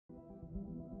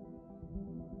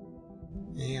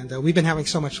And we've been having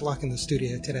so much luck in the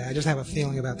studio today. I just have a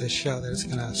feeling about this show that it's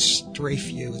going to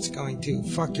strafe you. It's going to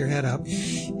fuck your head up.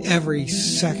 Every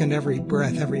second, every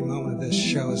breath, every moment of this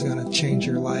show is going to change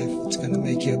your life. It's going to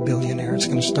make you a billionaire. It's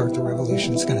going to start the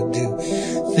revolution. It's going to do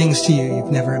things to you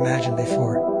you've never imagined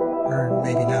before. Or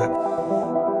maybe not.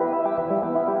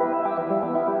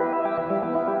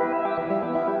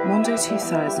 Mondo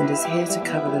 2000 is here to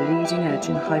cover the leading edge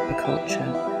in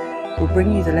hyperculture. We'll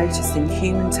bring you the latest in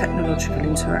human technological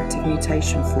interactive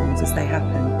mutation forms as they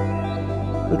happen.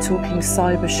 We're talking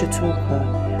cyber shatorpa,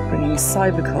 bringing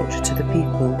cyberculture to the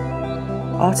people,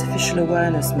 artificial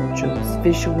awareness modules,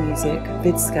 visual music,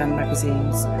 vidscan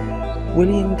magazines,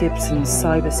 William Gibson's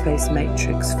cyberspace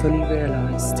matrix fully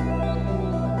realised.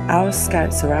 Our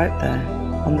scouts are out there,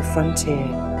 on the frontier,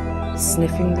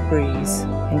 sniffing the breeze,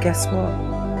 and guess what?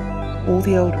 All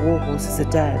the old warhorses are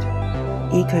dead.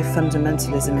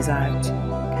 Eco-fundamentalism is out,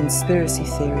 conspiracy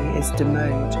theory is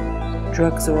demode,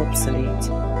 drugs are obsolete.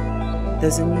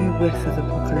 There's a new whiff of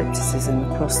apocalypticism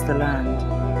across the land,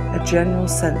 a general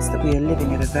sense that we are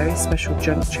living at a very special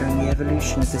juncture in the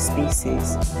evolution of the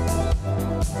species.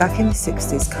 Back in the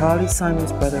 60s, Carly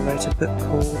Simon's brother wrote a book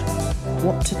called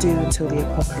What to Do Until the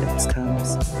Apocalypse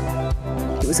Comes.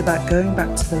 It was about going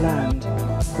back to the land,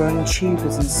 growing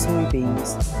tubers and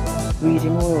soybeans,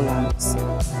 reading oil lamps,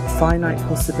 finite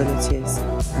possibilities,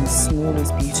 and small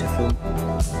is beautiful.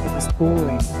 It was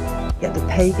boring, yet the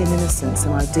pagan innocence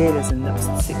and idealism that was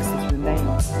the 60s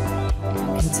remains,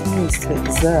 and continues to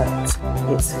exert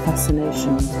its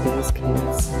fascination into those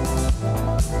kids.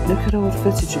 Look at old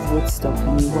footage of Woodstock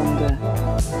and you wonder,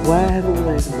 where have all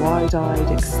those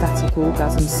wide-eyed, ecstatic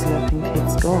orgasm-slurping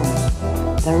kids gone?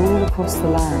 They're all across the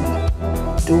land,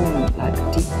 dormant like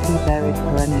deeply buried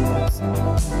perennials.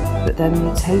 But their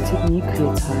mutated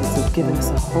nucleotides have given us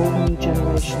a whole new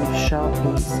generation of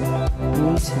sharpies,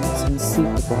 mutants and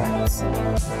superbrights.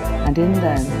 And in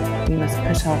them, we must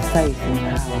put our faith in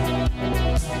power.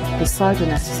 The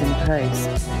cybernet is in place.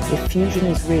 If fusion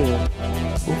is real,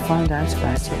 we'll find out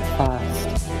about it fast.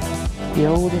 The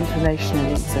old information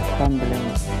elites are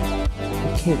crumbling.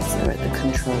 The kids are at the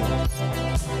controls.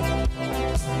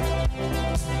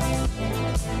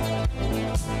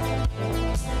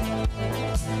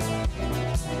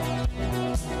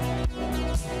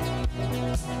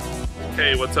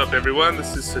 Hey, what's up everyone?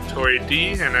 This is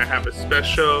SatoriD and I have a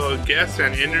special guest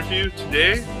and interview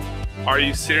today. Are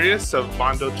you Sirius of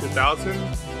Mondo 2000?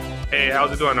 Hey,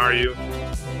 how's it going? Are you?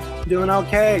 Doing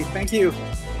okay, thank you.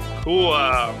 Cool.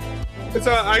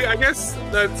 I guess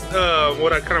that's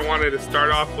what I kind of wanted to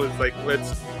start off with. Like,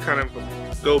 let's kind of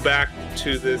go back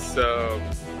to this,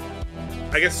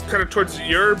 I guess kind of towards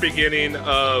your beginning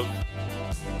of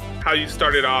how you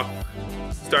started off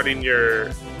starting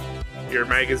your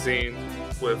magazine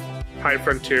with High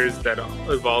Frontiers that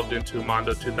evolved into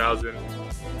Mondo 2000.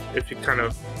 If you kind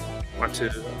of want to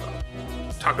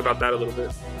talk about that a little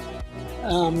bit.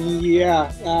 Well,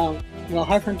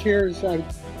 High Frontiers, it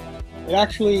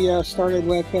actually started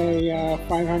with a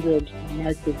 500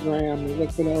 microgram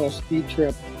liquid LSD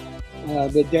trip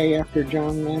the day after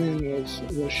John Lennon was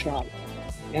shot.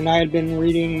 And I had been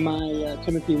reading my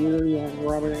Timothy Leary and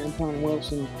Robert Anton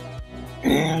Wilson,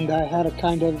 and I had a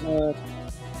kind of,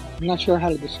 I'm not sure how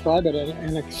to describe it,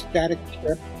 an ecstatic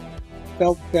trip.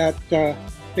 Felt that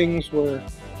things were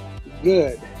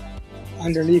good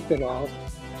underneath it all.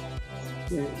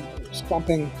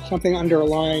 Something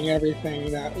underlying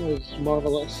everything that was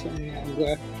marvelous, and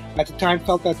at the time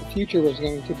felt that the future was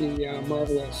going to be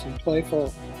marvelous and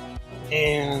playful,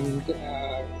 and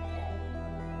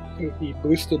it would be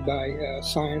boosted by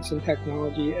science and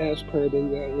technology as per the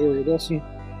Leary Wilson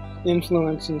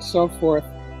influence and so forth.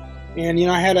 And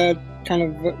I had I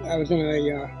was in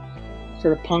a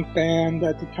sort of punk band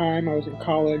at the time. I was in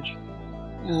college.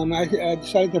 I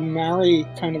decided to marry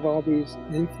kind of all these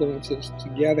influences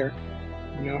together,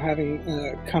 having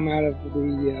come out of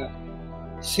the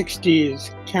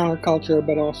 60s counterculture,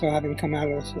 but also having come out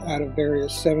of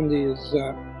various 70s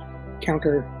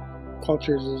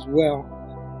countercultures as well,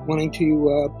 wanting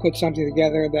to put something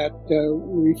together that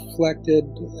reflected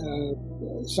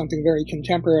something very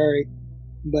contemporary,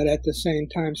 but at the same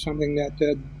time something that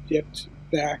dipped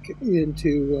back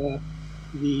into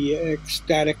the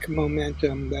ecstatic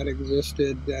momentum that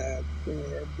existed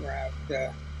around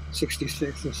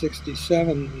 66 and 67,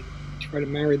 and try to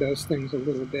marry those things a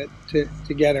little bit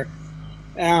together.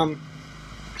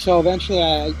 So eventually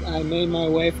I made my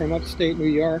way from upstate New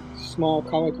York, small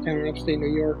college town in upstate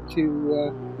New York,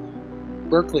 to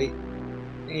Berkeley.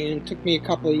 And it took me a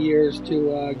couple of years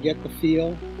to get the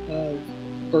feel of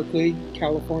Berkeley,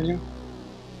 California,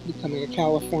 becoming a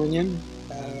Californian.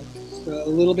 It's a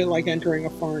little bit like entering a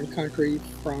foreign country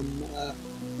from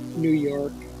New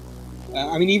York.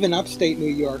 I mean, even upstate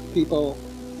New York, people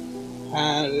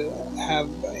had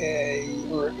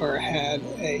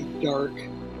a dark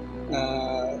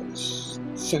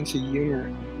sense of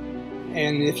humor,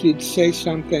 and if you'd say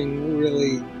something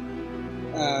really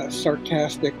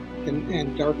sarcastic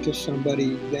and dark to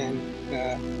somebody, then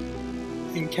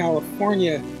in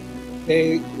California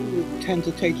they tend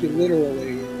to take you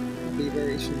literally and be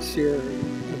very sincere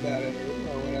about it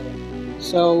or whatever.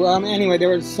 So anyway, there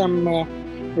was a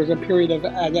period of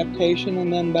adaptation,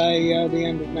 and then by the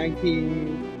end of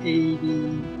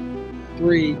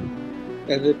 1983,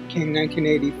 as it became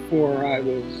 1984, I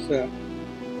was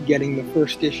getting the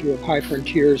first issue of High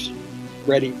Frontiers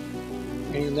ready,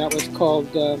 and that was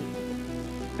called the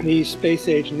Space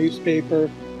Age newspaper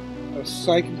of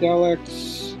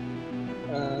psychedelics,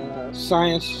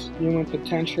 science, human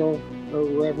potential,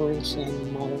 irreverence,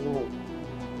 and modern art.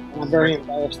 I'm very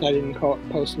embarrassed I didn't call it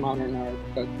postmodern art,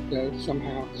 but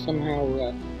somehow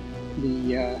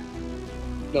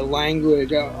the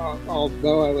language,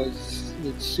 although I was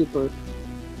super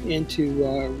into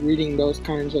reading those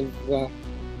kinds of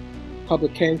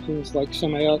publications like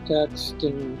semiotext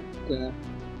and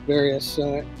various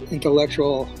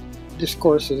intellectual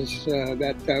discourses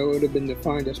that would have been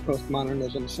defined as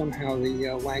postmodernism, somehow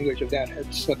the language of that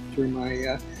had slipped through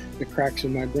the cracks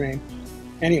in my brain.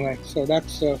 Anyway, so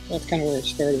that's kind of where it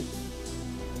started.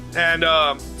 And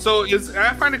so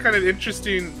I find it kind of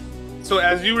interesting. So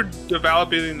as you were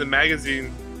developing the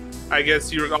magazine, I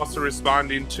guess you were also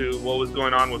responding to what was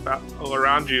going on all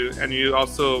around you, and you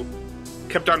also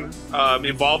kept on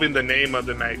evolving the name of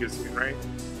the magazine, right?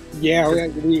 Yeah,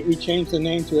 we changed the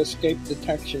name to Escape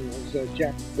Detection. It was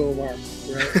Jack Boulevard,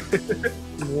 right?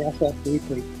 In the SF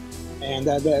Weekly. And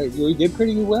we did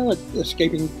pretty well at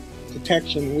escaping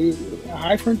detection.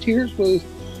 High Frontiers was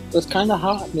kind of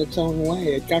hot in its own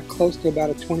way. It got close to about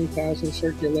a 20,000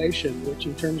 circulation, which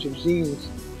in terms of zines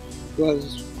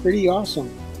was pretty awesome.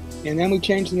 And then we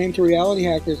changed the name to Reality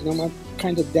Hackers, and it went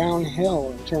kind of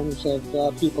downhill in terms of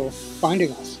people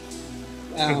finding us.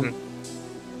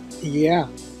 Yeah.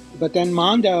 But then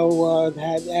Mondo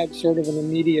had sort of an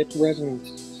immediate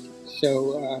resonance.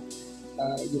 So,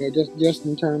 just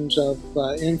in terms of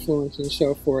influence and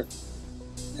so forth,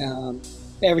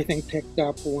 everything picked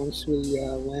up once we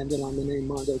landed on the name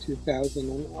Mondo 2000.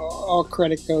 And all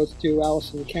credit goes to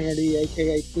Allison Kennedy,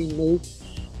 a.k.a. Queen Moo,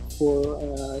 for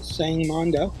saying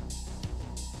Mondo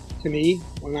to me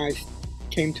when I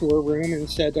came to her room and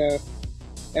said,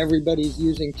 everybody's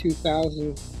using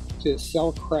 2000 to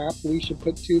sell crap, we should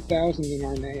put 2000 in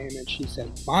our name. And she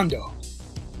said, Mondo.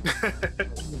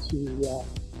 She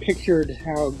pictured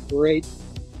how great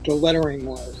the lettering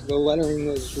was. The lettering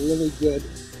was really good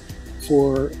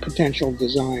for potential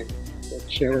design,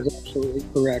 which was absolutely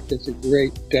correct. It's a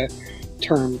great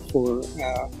term for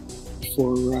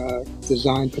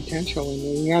design potential. And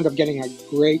we ended up getting a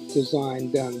great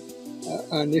design done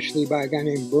initially by a guy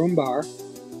named Brumbar,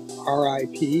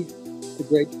 R.I.P., the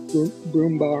great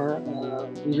Brumbar,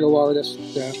 visual artist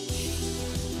in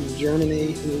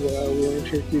Germany, who we were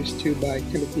introduced to by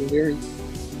Timothy Leary,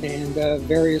 and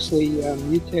variously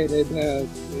mutated,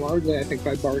 largely I think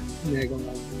by Bart Nagel,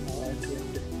 our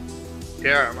director.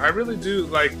 Yeah, I really do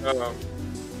like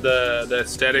the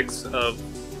aesthetics of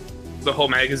the whole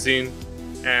magazine,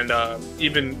 and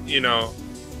even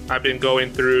I've been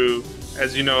going through,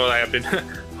 as you know, I've been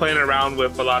playing around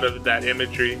with a lot of that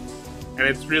imagery. And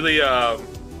it's really, I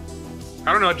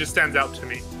don't know, it just stands out to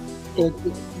me. You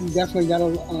definitely got a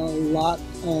lot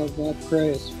of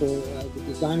praise for the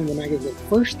design of the magazine. The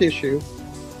first issue,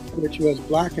 which was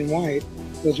black and white,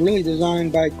 was really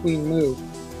designed by Queen Moo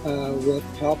with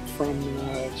help from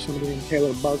somebody named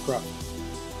Taylor Barcroft.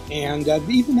 And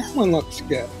even that one looks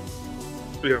good.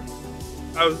 Yeah.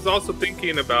 I was also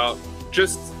thinking about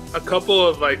just a couple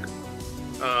of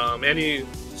any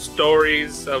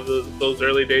stories of those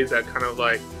early days that kind of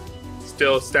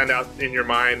still stand out in your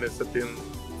mind as something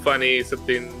funny,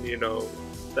 something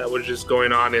that was just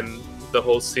going on in the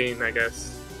whole scene, I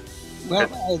guess.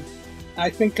 Well,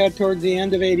 I think towards the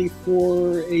end of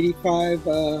 84, 85,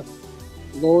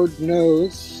 Lord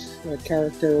Knows, a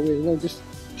character, we'll just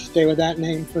stay with that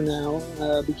name for now,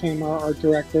 became our art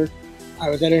director. I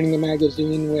was editing the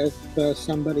magazine with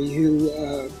somebody who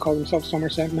called himself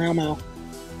Somerset Mau Mau.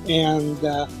 And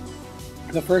the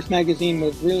first magazine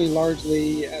was really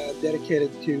largely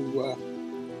dedicated to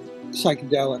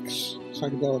psychedelics,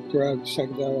 psychedelic drugs,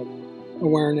 psychedelic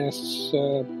awareness,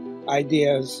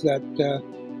 ideas that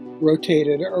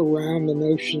rotated around the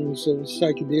notions of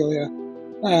psychedelia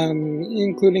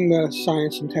including the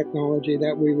science and technology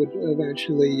that we would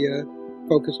eventually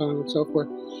focus on and so forth.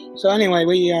 So anyway,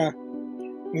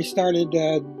 we started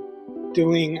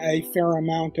doing a fair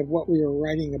amount of what we were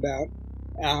writing about.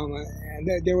 And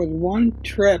there was one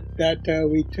trip that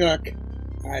we took,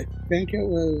 I think it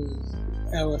was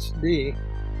LSD,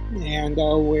 and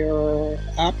we were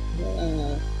up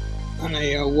on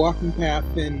a walking path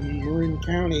in Marin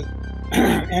County.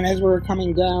 And as we were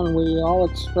coming down, we all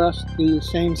expressed the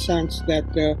same sense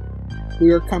that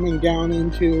we were coming down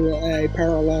into a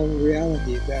parallel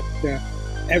reality, that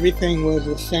everything was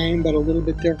the same but a little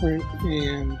bit different,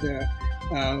 and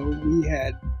we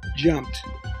had jumped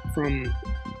from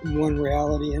one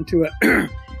reality into a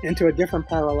into a different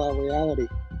parallel reality.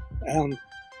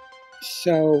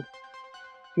 So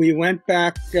we went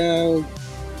back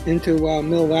into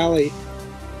Mill Valley,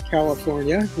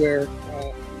 California, where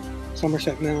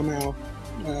Somerset Maull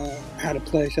had a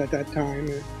place at that time.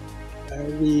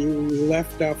 We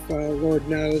left off, Lord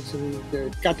knows, and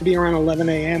it got to be around 11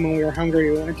 a.m. when we were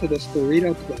hungry. We went to this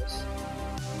burrito place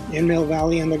in Mill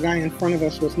Valley, and the guy in front of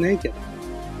us was naked.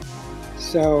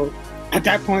 So at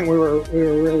that point, we were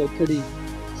really pretty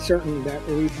certain that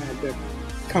we had to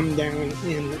come down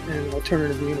in an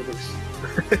alternative universe.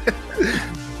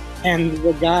 And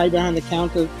the guy behind the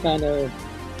counter kind of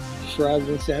shrugged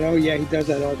and said, "Oh yeah, he does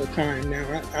that all the time."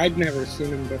 Now I'd never seen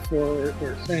him before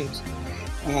or since,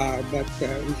 but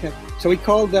he said, so we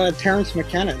called Terrence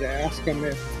McKenna to ask him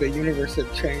if the universe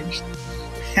had changed,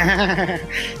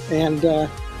 and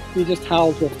he just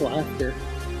howled with laughter.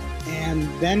 And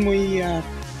then we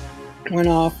went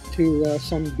off to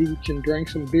some beach and drank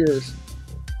some beers.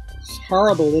 This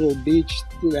horrible little beach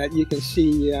that you can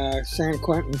see San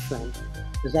Quentin from.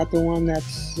 Is that the one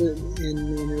that's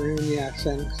in Marin? Yeah,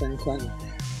 San Quentin.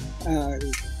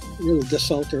 Really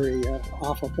desultory,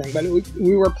 awful thing. But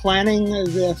we were planning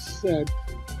this.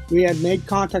 We had made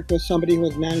contact with somebody who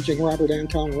was managing Robert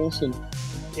Anton Wilson,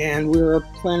 and we were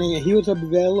planning. He was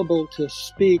available to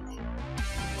speak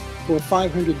for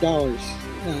 $500.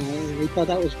 And we thought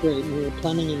that was great. And we were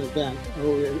planning an event,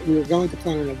 or we were going to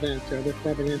plan an event with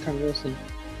Robert Anton Wilson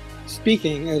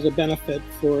speaking as a benefit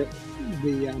for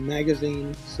the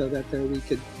magazine, so that we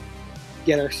could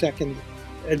get our second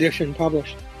edition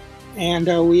published. And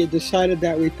we had decided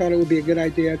that we thought it would be a good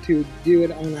idea to do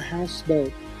it on a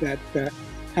houseboat that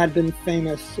had been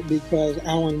famous because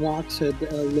Alan Watts had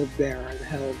lived there and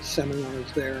held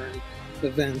seminars there and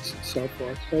events and so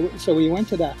forth. So we went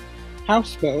to the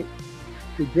houseboat.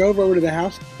 We drove over to the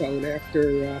houseboat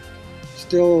after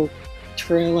still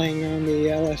trailing on the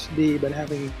LSD, but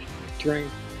having drank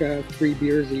 3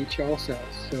 beers each also,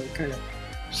 so kind of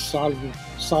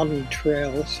sodden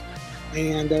trails.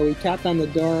 And we tapped on the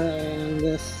door, and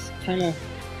this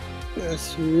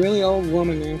really old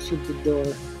woman answered the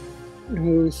door,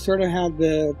 who sort of had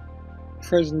the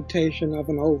presentation of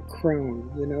an old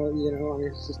crone, you know, I mean,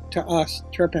 it's just, to us,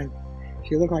 tripping.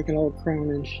 She looked like an old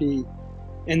crone, and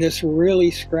in this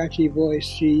really scratchy voice,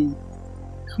 she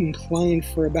complained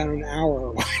for about an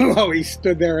hour while we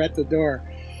stood there at the door.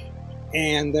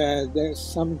 And there's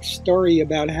some story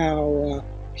about how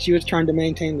she was trying to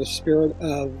maintain the spirit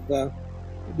of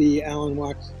the Alan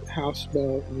Watts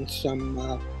houseboat, and some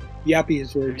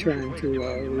yuppies were trying to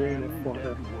ruin it for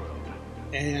her.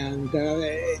 And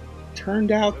it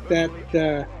turned out that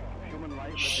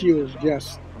she was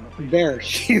just there.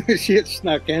 She had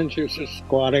snuck in. She was just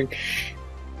squatting.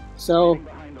 So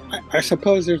I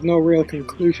suppose there's no real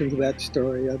conclusion to that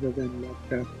story, other than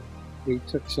that we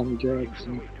took some drugs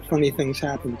and funny things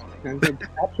happened, and it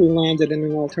actually landed in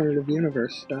an alternative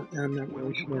universe. I'm not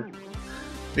really sure.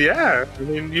 Yeah, I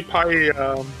mean, you probably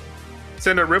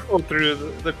sent a ripple through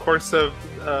the course of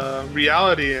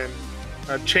reality and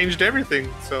changed everything.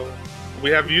 So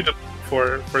we have you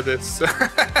for this.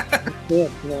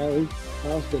 Good. No, that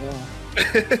was good on.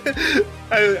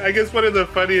 I guess one of the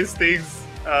funniest things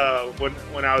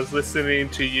when I was listening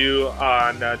to you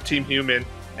on Team Human,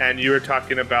 and you were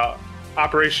talking about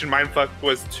Operation Mindfuck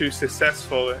was too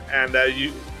successful, and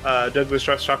Douglas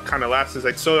Rushkoff kind of laughs. He's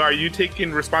like, "So are you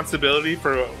taking responsibility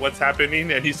for what's happening?"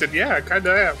 And he said, "Yeah, I kind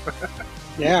of am."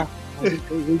 Yeah,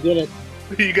 we did it.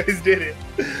 You guys did it.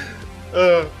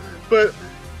 But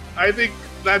I think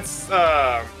that's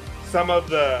some of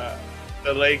the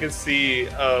legacy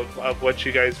of what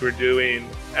you guys were doing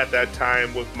at that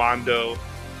time with Mondo.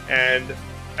 And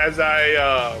as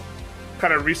I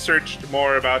kind of researched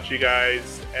more about you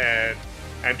guys, and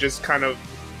just kind of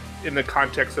in the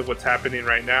context of what's happening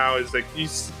right now, is like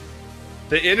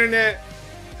the internet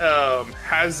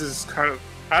has this kind of,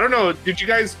 I don't know, did you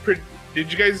guys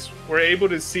were able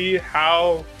to see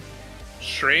how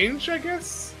strange, I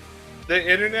guess.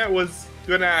 The internet was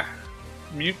gonna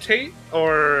mutate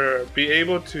or be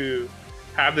able to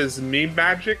have this meme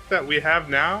magic that we have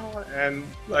now, and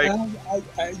like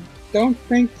I don't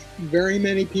think very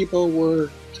many people were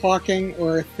talking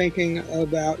or thinking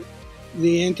about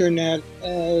the internet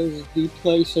as the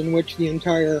place in which the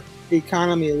entire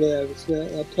economy lives,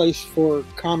 a place for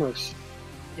commerce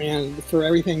and for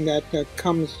everything that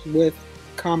comes with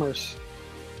commerce.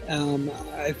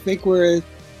 I think we're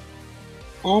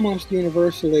almost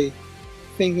universally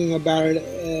thinking about it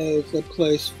as a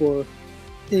place for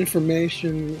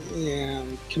information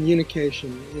and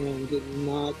communication, and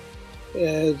not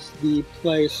as the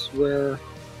place where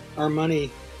our money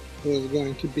was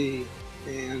going to be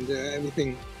and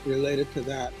everything related to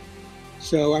that.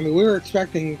 So, I mean, we were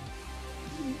expecting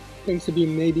things to be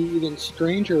maybe even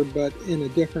stranger, but in a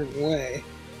different way.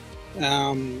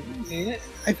 And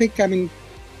I think, I mean,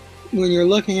 when you're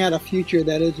looking at a future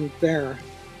that isn't there,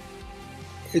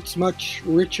 it's much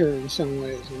richer in some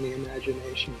ways in the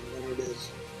imagination than it is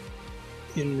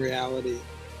in reality.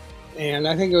 And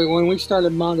I think when we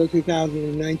started Mondo 2000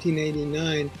 in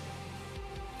 1989,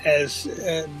 as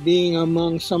being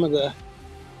among some of the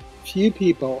few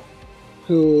people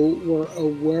who were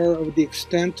aware of the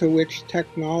extent to which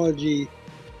technology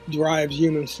drives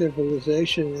human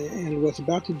civilization and was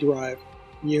about to drive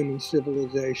human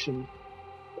civilization,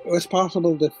 it was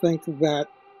possible to think that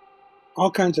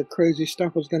all kinds of crazy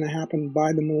stuff was going to happen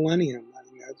by the millennium. I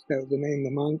mean, that was the name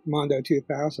of Mondo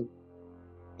 2000.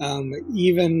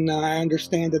 Even I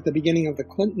understand at the beginning of the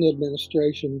Clinton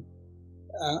administration,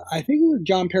 I think it was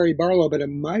John Perry Barlow, but it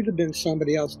might have been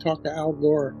somebody else, talked to Al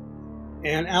Gore.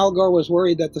 And Al Gore was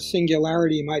worried that the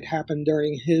singularity might happen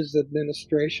during his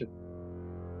administration.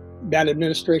 That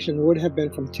administration would have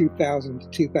been from 2000 to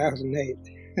 2008.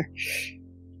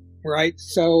 Right?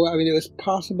 So, I mean, it was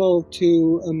possible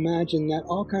to imagine that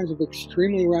all kinds of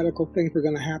extremely radical things were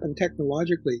going to happen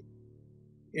technologically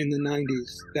in the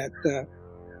 90s that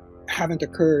haven't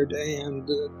occurred and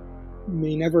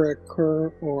may never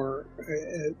occur, or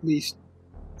at least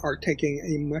are taking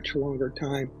a much longer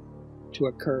time to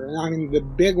occur. And I mean, the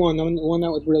big one, the one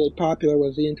that was really popular,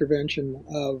 was the intervention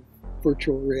of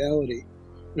virtual reality.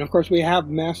 And of course, we have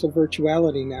massive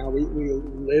virtuality now. We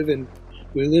live in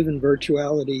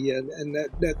virtuality, and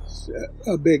that's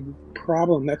a big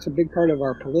problem. That's a big part of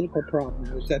our political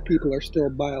problem, is that people are still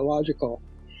biological,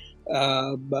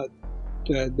 but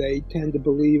they tend to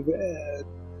believe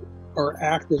or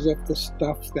act as if the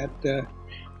stuff that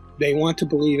they want to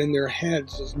believe in their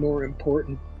heads is more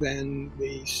important than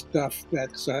the stuff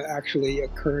that's actually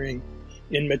occurring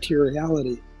in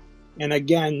materiality. And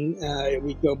again,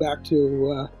 we go back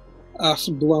to us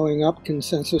blowing up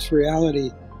consensus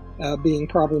reality being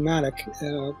problematic.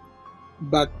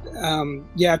 But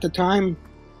yeah, at the time,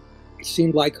 it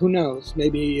seemed like, who knows,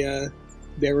 maybe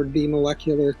there would be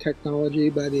molecular technology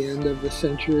by the end of the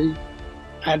century.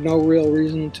 I had no real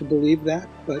reason to believe that,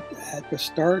 but at the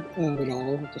start of it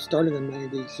all, at the start of the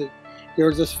 90s, there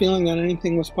was this feeling that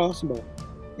anything was possible.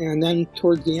 And then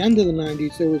towards the end of the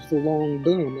 90s, there was the long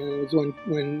boom, and it was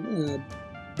when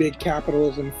big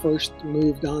capitalism first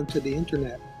moved on to the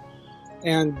internet.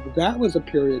 And that was a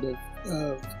period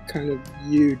of kind of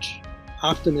huge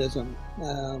optimism,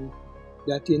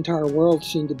 that the entire world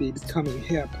seemed to be becoming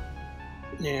hip.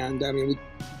 And I mean,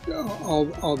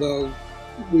 although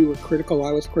we were critical,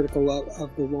 I was critical of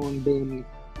the long boom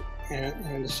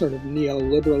and the sort of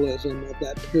neoliberalism of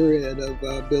that period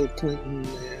of Bill Clinton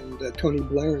and Tony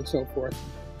Blair and so forth.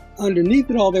 Underneath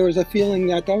it all, there was a feeling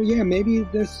that, oh yeah, maybe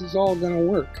this is all going to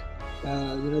work.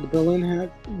 The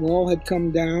Berlin Wall had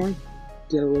come down.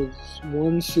 There was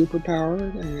one superpower,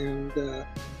 and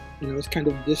it was kind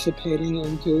of dissipating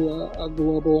into a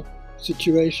global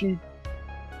situation.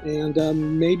 And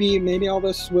maybe all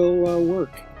this will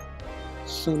work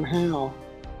somehow.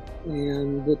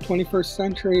 And the 21st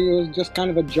century was just kind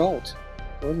of a jolt,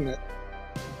 wasn't it?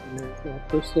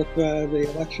 First with the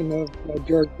election of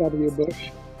George W. Bush,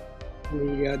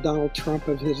 the Donald Trump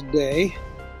of his day,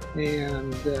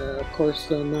 and of course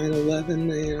 9/11,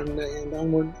 and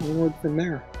onward from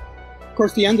there. Of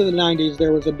course, the end of the 90s,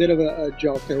 there was a bit of a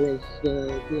jolt. There was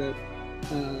the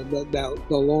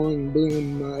long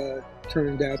boom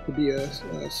turned out to be a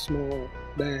small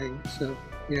bang. So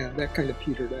yeah, that kind of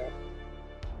petered out.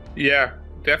 Yeah,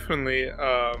 definitely.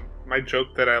 My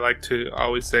joke that I like to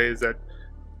always say is that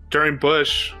during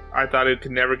Bush, I thought it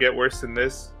could never get worse than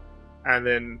this, and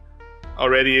then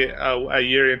already a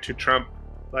year into Trump,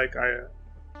 like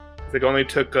it only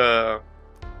took 8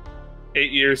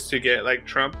 years to get like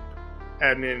Trump,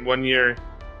 and in 1 year,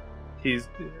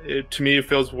 to me it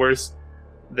feels worse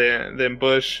than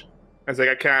Bush. I was like,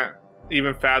 I can't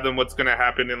even fathom what's gonna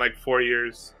happen in like 4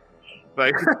 years.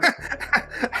 Like,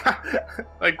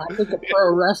 like I think a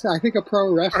pro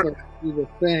wrestler is a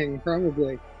thing,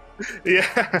 probably.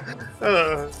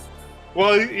 Yeah.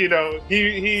 Well, you know,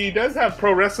 he does have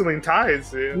pro wrestling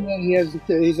ties. Yeah,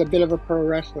 he's a bit of a pro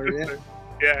wrestler.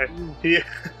 Yeah. Yeah.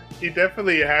 He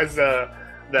definitely has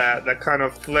that kind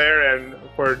of flair and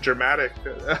for dramatic.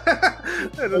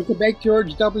 To make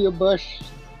George W. Bush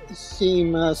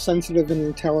seem sensitive and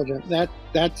intelligent,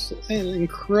 that's an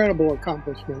incredible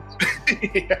accomplishment.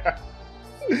 Yeah,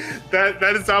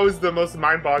 that is always the most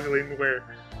mind-boggling. Where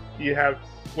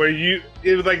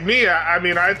it was like me. I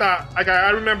mean, I thought, like,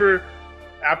 I remember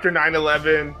after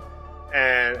 9/11,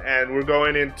 and we're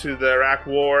going into the Iraq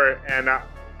War, and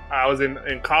I was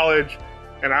in college,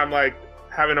 and I'm like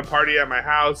having a party at my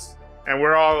house, and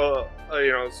we're all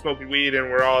smoking weed, and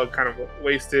we're all kind of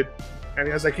wasted. And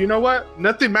he was like, you know what?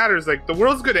 Nothing matters. Like, the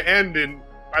world's gonna end, and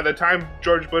by the time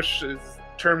George Bush's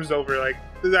term's over, like,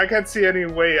 I can't see any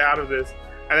way out of this.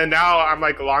 And then now I'm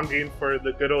like longing for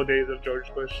the good old days of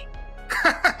George Bush.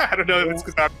 I don't know if it's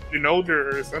because I'm getting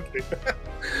older or something.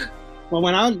 Well,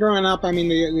 when I was growing up, I mean,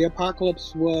 the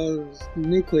apocalypse was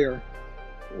nuclear,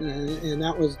 and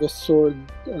that was the sword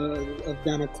of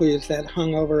Damocles that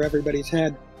hung over everybody's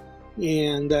head.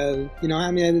 And I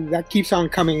mean, that keeps on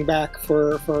coming back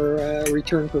for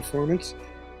return performance.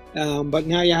 But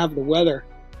now you have the weather,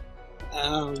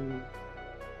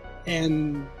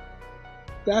 and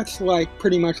that's like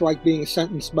pretty much like being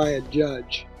sentenced by a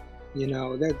judge. You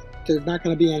know, that there's not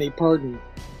going to be any pardon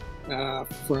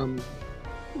from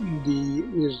the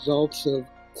results of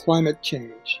climate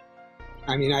change.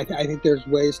 I mean, I think there's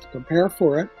ways to prepare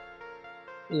for it,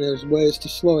 and there's ways to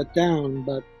slow it down,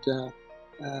 but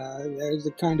there's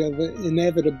a kind of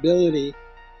inevitability.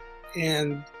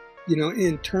 And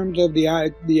in terms of the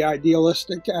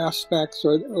idealistic aspects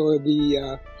or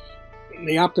the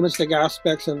optimistic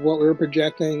aspects of what we were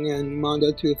projecting in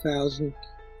Mondo 2000,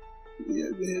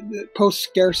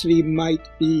 post-scarcity might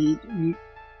be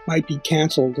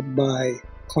canceled by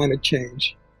climate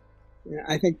change.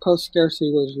 I think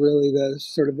post-scarcity was really the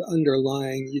sort of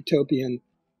underlying utopian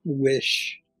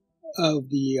wish of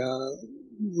the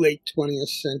late 20th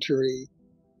century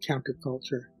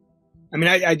counterculture. I mean,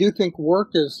 I do think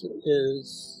work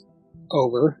is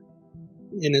over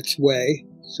in its way.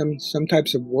 Some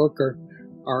types of work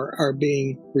are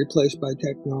being replaced by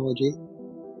technology,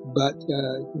 but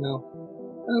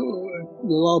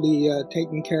we'll all be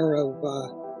taking care of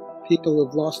people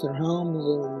who've lost their homes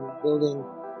and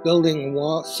building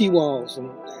seawalls and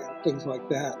things like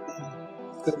that.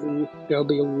 There'll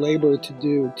be labor to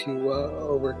do to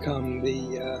overcome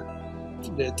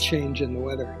the change in the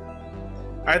weather.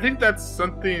 I think that's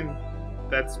something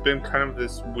that's been kind of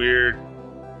this weird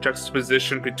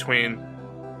juxtaposition between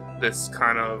this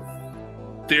kind of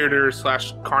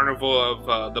theater/carnival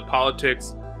of the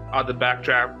politics on the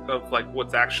backdrop of like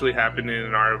what's actually happening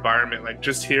in our environment. Like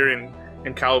just here in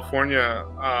California,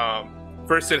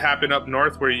 first it happened up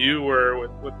north where you were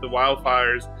with the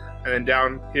wildfires, and then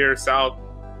down here south,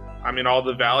 I mean, all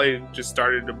the valley just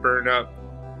started to burn up.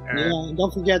 And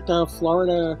don't forget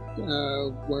Florida,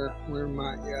 where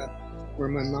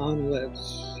my mom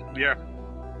lives. Yeah,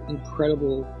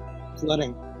 incredible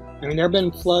flooding. I mean, there have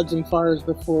been floods and fires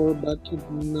before, but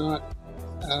not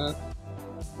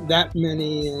that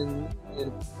many, and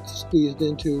it squeezed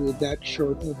into that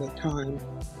short of a time.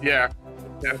 Yeah.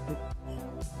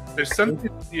 There's something,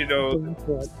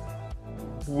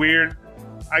 weird.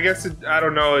 I guess I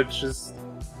don't know. It's just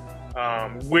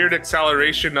weird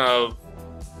acceleration of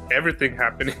everything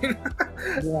happening.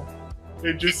 Yeah.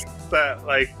 It just that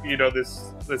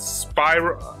this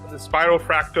spiral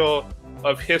fractal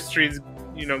of history's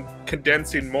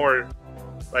condensing more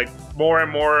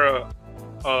and more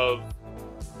of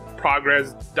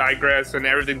progress, digress, and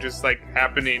everything just like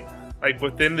happening like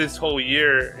within this whole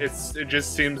year. It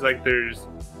just seems like there's,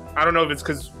 I don't know if it's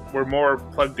because we're more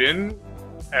plugged in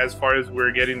as far as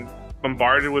we're getting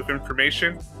bombarded with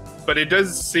information, but it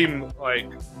does seem like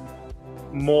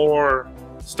more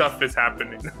stuff is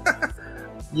happening.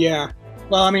 Yeah.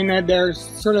 Well, I mean, there's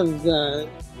sort of the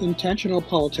intentional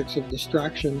politics of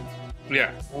distraction.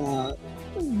 Yeah.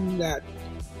 That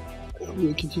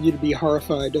we continue to be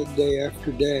horrified day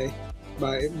after day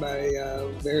by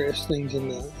various things in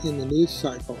the news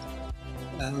cycle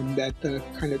that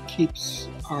kind of keeps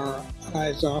our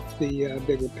eyes off the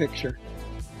bigger picture.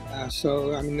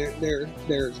 So I mean,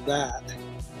 there's that.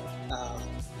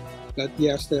 But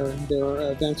yes, there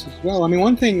are events as well. I mean,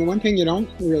 one thing you don't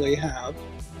really have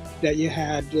that you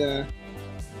had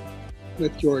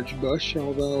with George Bush,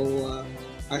 although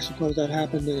I suppose that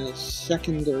happened in the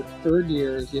second or third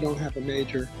years. You don't have a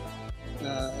major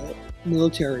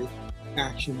military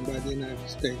action by the United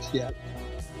States yet.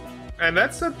 And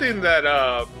that's something that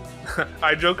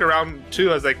I joke around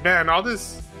too. I was like, man, all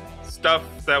this stuff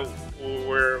that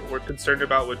we're concerned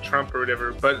about with Trump or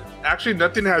whatever, but actually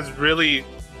nothing has really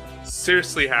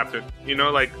seriously happened. You know,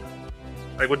 like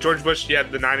with George Bush, he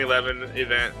had the 9/11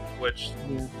 event, which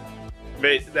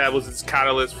that was his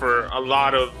catalyst for a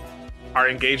lot of our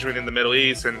engagement in the Middle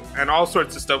East and all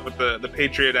sorts of stuff with the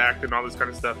Patriot Act and all this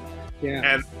kind of stuff. Yeah.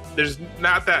 And there's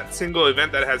not that single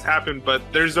event that has happened, but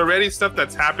there's already stuff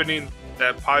that's happening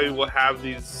that probably will have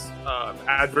these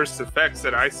adverse effects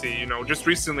that I see. You know, just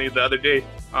recently, the other day,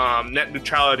 net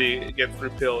neutrality gets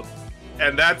repealed.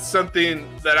 And that's something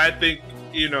that I think,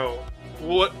 you know,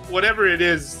 whatever it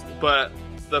is, but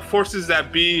the forces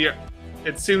that be,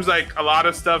 it seems like a lot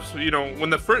of stuff, you know, when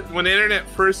the internet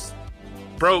first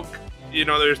broke, you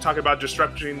know, there's talking about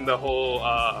disrupting the whole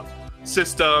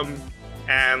system,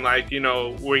 and like, you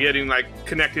know, we're getting like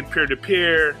connected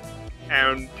peer-to-peer,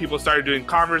 and people started doing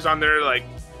commerce on there, like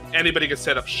anybody could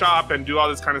set up shop and do all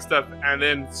this kind of stuff. And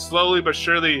then slowly but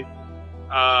surely,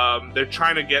 they're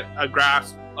trying to get a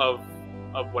grasp of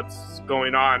what's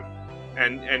going on,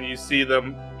 and you see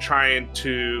them trying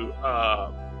to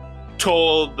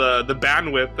toll the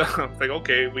bandwidth. It's like,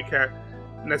 okay, we can't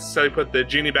necessarily put the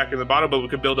genie back in the bottle, but we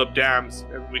could build up dams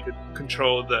and we could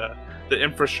control the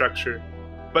infrastructure.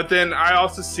 But then I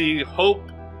also see hope,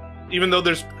 even though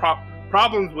there's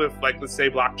problems with, like, let's say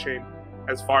blockchain,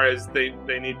 as far as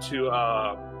they need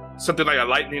to something like a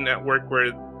lightning network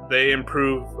where they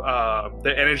improve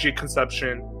the energy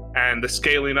consumption and the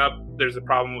scaling up. There's a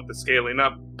problem with the scaling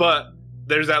up, but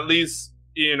there's at least,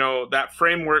 you know, that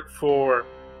framework for,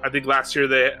 I think last year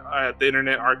they at the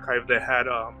Internet Archive, they had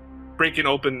breaking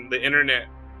open the internet,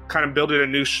 kind of building a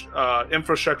new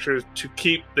infrastructure to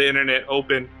keep the internet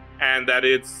open, and that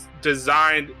it's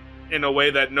designed in a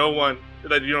way that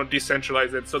that you don't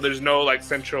decentralize it. So there's no like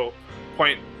central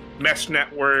point mesh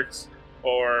networks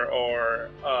or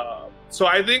so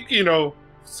I think, you know,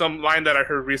 some line that I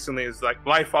heard recently is like,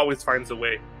 life always finds a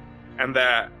way, and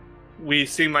that we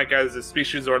seem like as a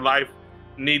species, or life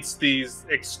needs these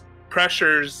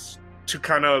pressures to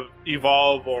kind of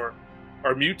evolve or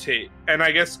mutate. And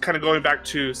I guess kind of going back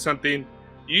to something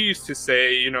you used to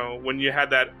say, you know, when you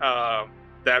had that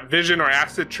vision or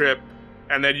acid trip,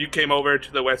 and then you came over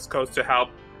to the West Coast to help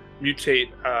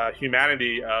mutate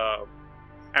humanity.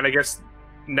 And I guess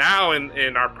now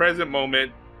in our present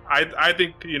moment, I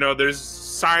think, you know, there's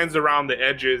signs around the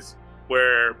edges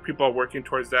where people are working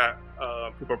towards that.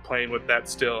 People are playing with that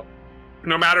still.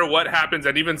 No matter what happens,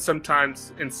 and even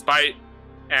sometimes in spite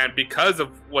and because of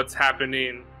what's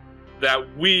happening,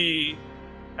 that we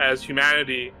as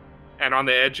humanity and on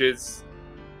the edges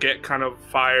get kind of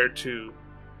fired to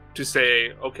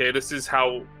say, okay, this is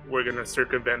how we're going to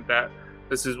circumvent that.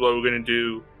 This is what we're going to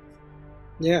do.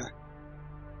 Yeah.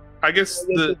 I guess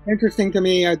it's interesting to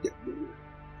me. I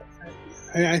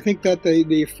think that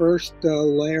the first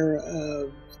layer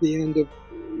of the end of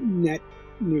net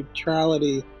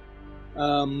neutrality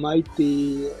might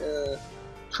be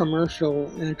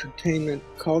commercial entertainment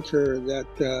culture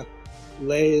that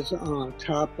lays on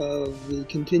top of the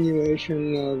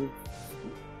continuation of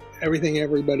everything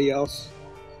everybody else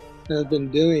has been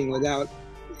doing without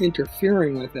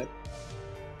interfering with it.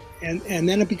 And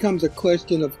then it becomes a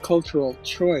question of cultural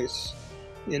choice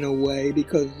in a way,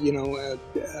 because, you know,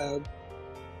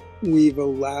 we've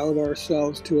allowed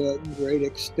ourselves to a great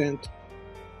extent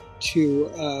to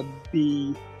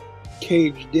be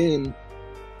caged in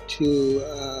to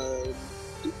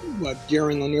what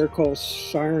Jaron Lanier calls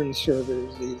siren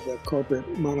servers, these corporate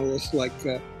monoliths like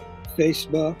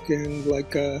Facebook and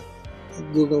like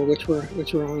Google, which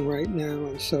we're on right now,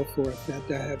 and so forth, that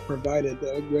have provided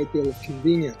a great deal of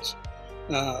convenience,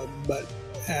 but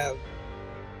have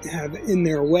in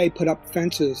their way put up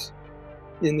fences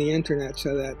in the internet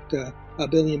so that a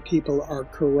billion people are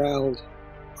corralled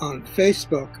on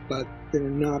Facebook, but they're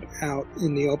not out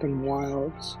in the open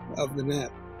wilds of the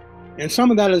net. And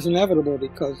some of that is inevitable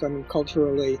because, I mean,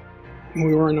 culturally,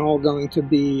 we weren't all going to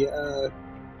be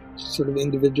sort of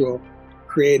individual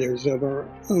creators of our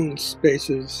own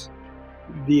spaces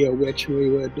via which we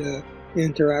would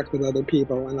interact with other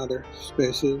people in other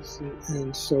spaces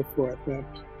and so forth.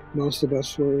 Most of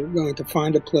us were going to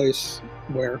find a place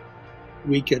where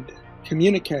we could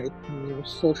communicate. You know,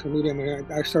 social media, I mean,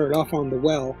 I started off on the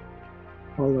Well,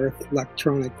 Whole Earth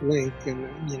Electronic Link,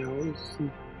 and, you know,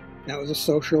 that was a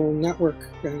social network,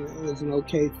 and it was an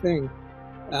okay thing.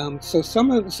 So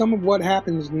some of what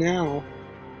happens now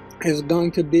is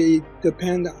going to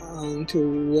depend on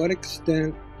to what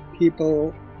extent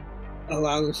people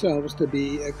allow themselves to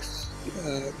be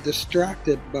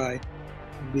distracted by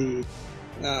the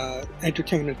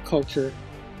entertainment culture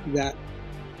that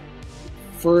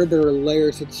further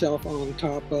layers itself on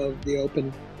top of the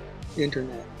open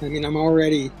internet. I mean, I'm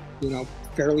already,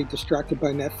 fairly distracted by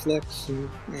Netflix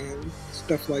and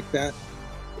stuff like that.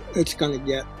 It's going to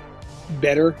get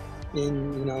better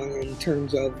in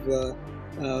terms of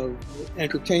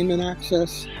entertainment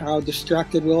access. How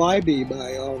distracted will I be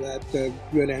by all that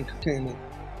good entertainment?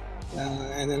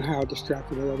 And then how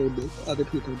distracted will other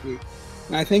people be?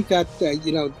 And I think that,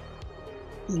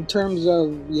 in terms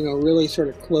of, really sort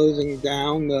of closing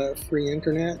down the free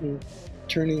internet and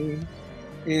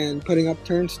putting up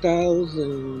turnstiles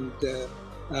and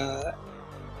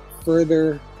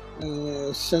further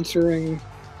censoring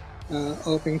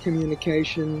open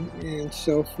communication and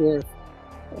so forth,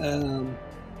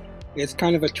 it's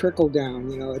kind of a trickle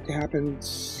down. It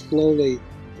happens slowly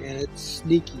and it's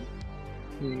sneaky.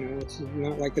 It's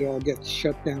not like it all gets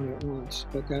shut down at once.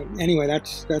 But anyway,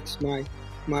 that's my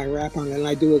wrap on it. And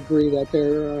I do agree that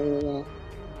there are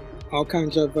all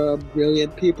kinds of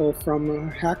brilliant people from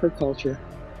hacker culture.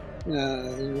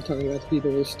 We're talking about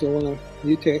people who still want to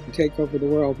mutate and take over the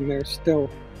world, and they're still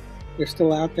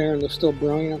out there, and they're still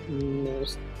brilliant, and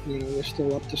they're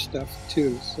still up to stuff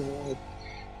too. So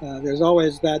there's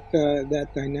always that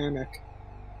dynamic.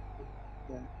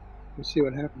 We'll see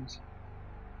what happens.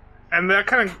 And that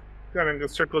kind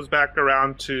of circles back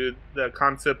around to the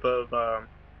concept of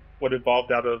what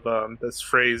evolved out of this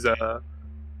phrase,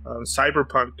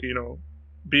 cyberpunk.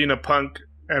 Being a punk,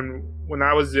 and when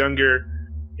I was younger,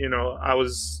 I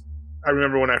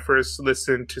remember when I first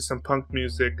listened to some punk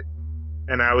music,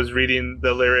 and I was reading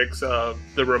the lyrics of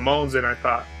the Ramones, and I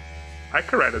thought, I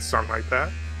could write a song like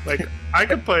that. Like, I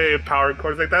could play power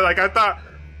chords like that. Like, I thought,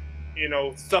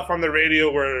 stuff on the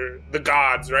radio were the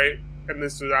gods, right? And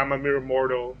I'm a mere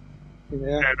mortal,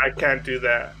 and I can't do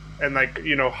that. And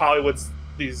Hollywood's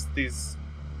these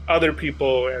other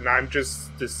people, and I'm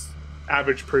just this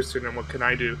average person, and what can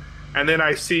I do? And then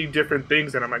I see different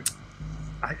things, and I'm like,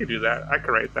 I could do that. I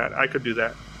could write that. I could do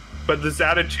that. But this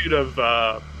attitude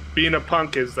of being a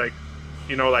punk is like,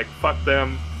 fuck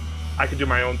them. I could do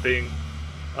my own thing.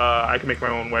 I can make my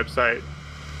own website.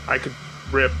 I could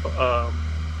rip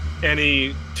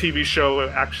any TV show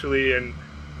actually and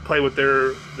play with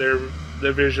their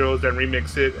visuals and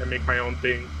remix it and make my own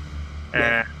thing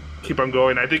and keep on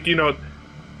going. I think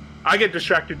I get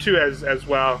distracted too as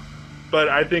well, but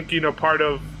I think part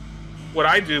of what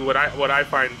I do, what I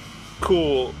find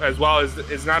cool as well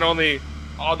is not only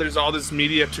there's all this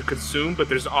media to consume, but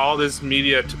there's all this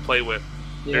media to play with.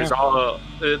 There's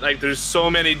there's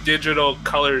so many digital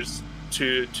colors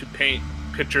to paint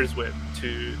pictures with,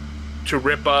 to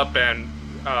rip up and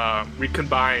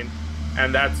recombine,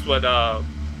 and that's what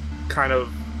kind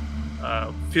of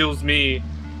fuels me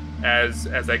as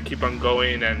I keep on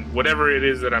going. And whatever it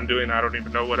is that I'm doing, I don't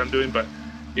even know what I'm doing, but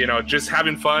just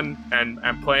having fun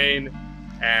and playing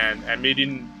and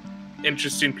meeting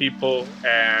interesting people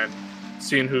and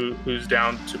seeing who's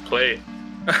down to play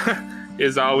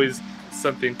is always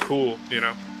something cool,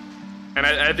 and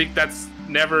I think that's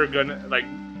never gonna,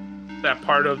 that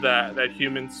part of that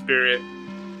human spirit,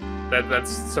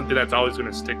 that's something that's always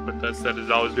gonna stick with us, that is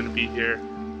always gonna be here.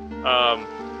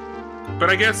 But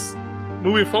I guess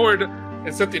moving forward,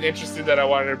 it's something interesting that I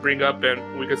wanted to bring up,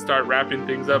 and we could start wrapping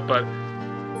things up. But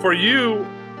for you,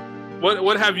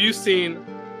 what have you seen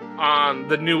on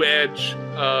the new edge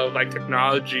of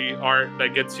technology, art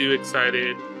that gets you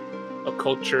excited, a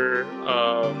culture,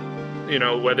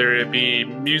 whether it be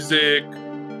music,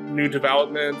 new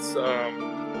developments,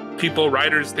 people,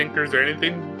 writers, thinkers, or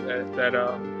anything that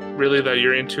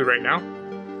you're into right now?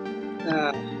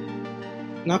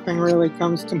 Nothing really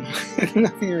comes to mind.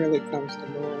 Nothing really comes to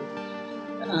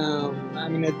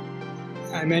mind.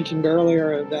 I mentioned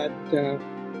earlier that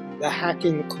the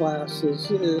hacking class is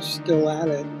still at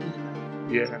it.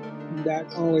 Yeah.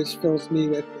 That always fills me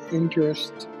with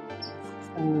interest.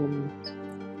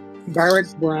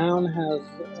 Barrett Brown has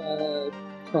a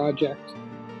project,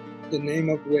 the name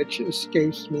of which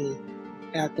escapes me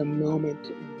at the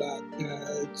moment, but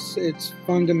it's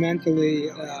fundamentally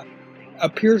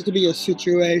appears to be a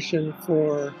situation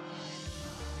for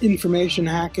information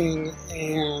hacking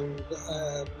and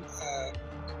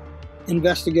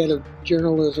investigative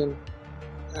journalism,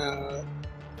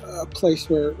 a place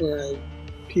where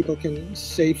people can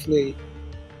safely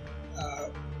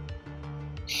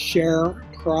share,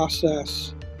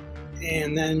 process,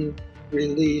 and then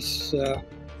release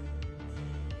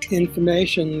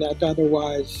information that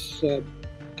otherwise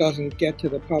doesn't get to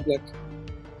the public.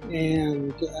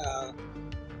 And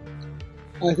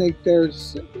I think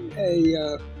there's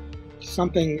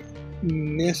something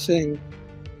missing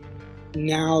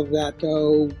now that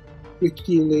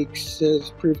WikiLeaks has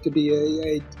proved to be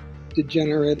a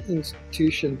degenerate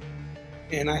institution.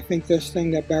 And I think this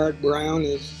thing that Barrett Brown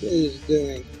is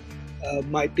doing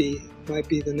might be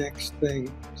the next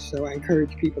thing. So I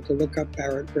encourage people to look up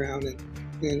Barrett Brown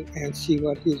and see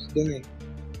what he's doing.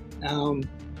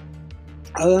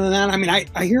 Other than that, I mean,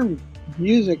 I hear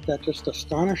music that just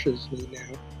astonishes me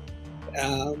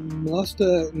now. Most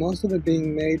of it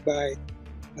being made by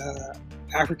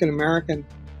African American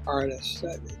artists,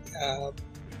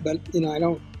 but you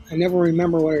know, I never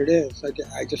remember what it is.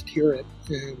 I just hear it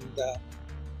and it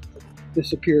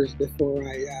disappears before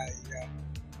I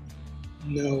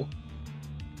know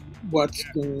what's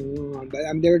going on. But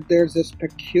I mean, there's this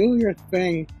peculiar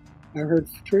thing. I heard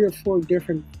 3 or 4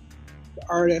 different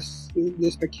artists.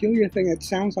 This peculiar thing that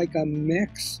sounds like a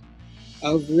mix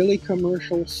of really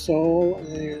commercial soul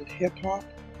and hip hop,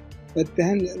 but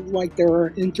then like there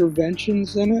are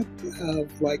interventions in it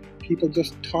of like people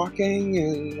just talking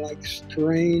and like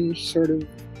strange sort of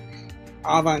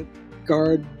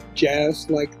avant-garde jazz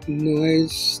like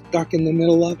noise stuck in the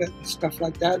middle of it and stuff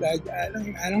like that.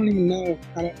 I don't even know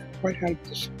quite how to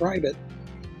describe it,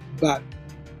 but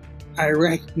I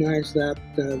recognize that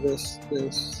this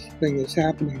thing is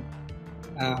happening,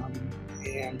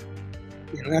 and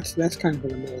you know that's kind of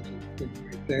an amazing thing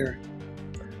right there.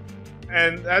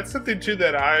 And that's something too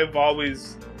that I've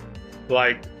always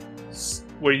liked,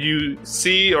 where you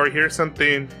see or hear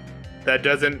something that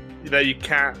you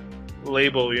can't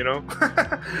label, you know.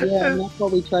 Yeah, and that's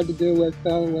what we tried to do with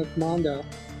Mondo.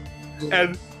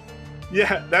 And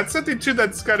yeah, that's something too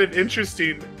that's kind of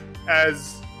interesting,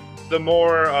 as the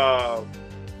more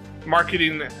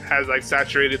marketing has like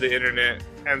saturated the internet,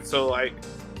 and so like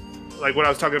what I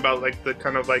was talking about, like the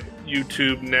kind of like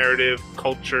YouTube narrative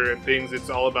culture and things,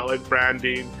 it's all about like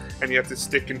branding, and you have to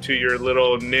stick into your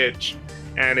little niche,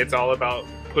 and it's all about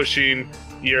pushing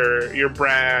your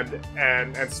brand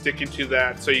and sticking to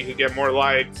that so you can get more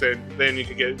likes, and then you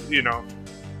can get, you know,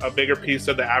 a bigger piece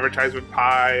of the advertisement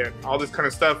pie and all this kind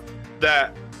of stuff.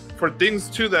 That for things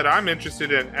too that I'm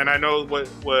interested in, and I know what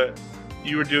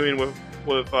you were doing with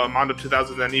Mondo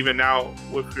 2000, and even now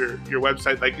with your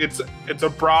website, like it's a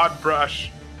broad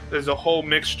brush. There's a whole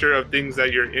mixture of things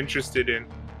that you're interested in.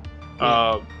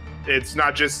 It's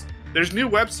not just, there's new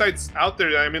websites out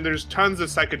there. I mean, there's tons of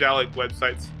psychedelic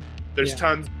websites. There's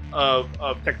tons of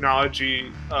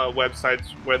technology websites,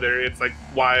 whether it's like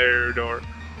Wired or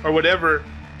whatever,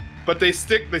 but they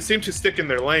seem to stick in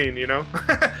their lane, you know.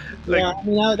 Like, yeah, I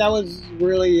mean, that was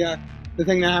really the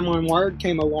thing that happened when Wired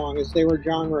came along, is they were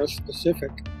genre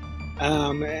specific.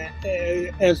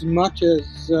 As much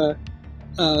as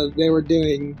they were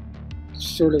doing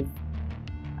sort of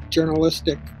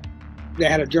journalistic, they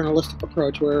had a journalistic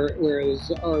approach,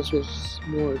 whereas ours was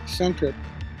more eccentric.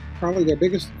 Probably their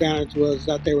biggest advantage was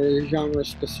that they were genre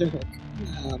specific,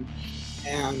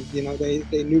 and you know,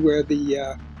 they knew where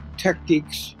the tech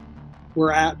geeks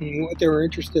were at and what they were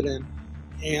interested in,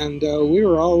 and we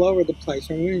were all over the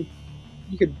place. I mean,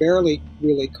 you could barely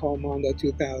really call Mondo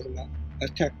 2000 a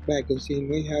tech magazine.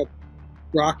 We had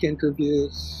rock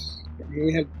interviews. I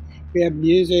mean, we had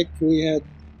music. We had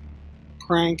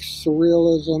pranks,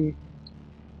 surrealism,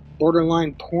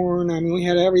 borderline porn. I mean, we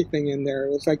had everything in there.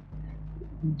 It was like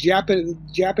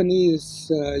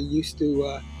Japanese used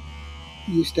to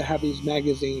have these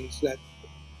magazines that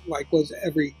like was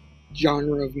every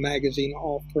genre of magazine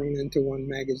all thrown into one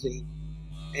magazine.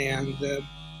 And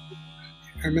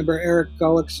I remember Eric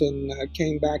Gullickson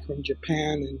came back from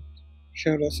Japan and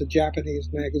showed us a Japanese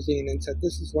magazine and said,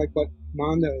 "This is like what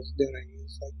Mondo is doing."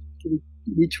 It's like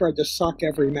we tried to suck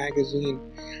every magazine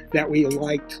that we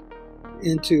liked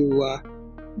into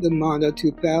the Mondo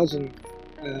 2000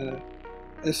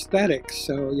 aesthetic.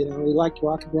 So, you know, we liked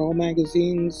rock and roll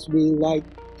magazines. We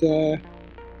liked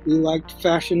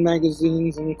fashion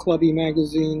magazines and clubby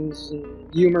magazines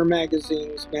and humor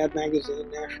magazines, Mad Magazine,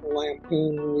 National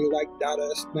Lampoon. We liked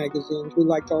Dadaist magazines. We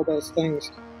liked all those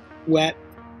things. Wet.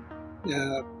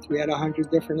 We had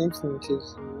 100 different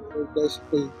influences, and we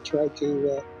basically tried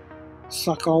to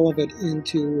suck all of it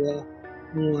into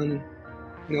one,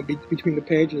 you know, between the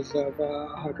pages of a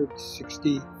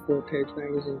 164-page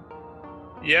magazine.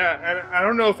 yeah, and I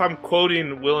don't know if I'm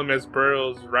quoting Willem S.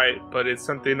 Burroughs right, but it's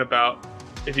something about,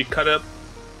 if you cut up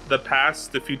the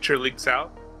past, the future leaks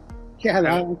out. Yeah,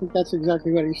 I think that's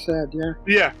exactly what he said, yeah.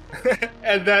 Yeah,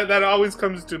 and that always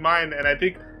comes to mind. And I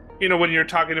think, you know, when you're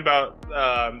talking about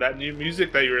that new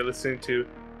music that you were listening to,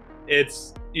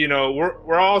 it's, you know,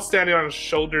 we're all standing on the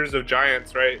shoulders of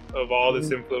giants, right? Of all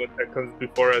this influence that comes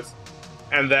before us,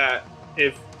 and that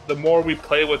if the more we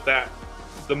play with that,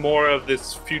 the more of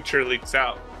this future leaks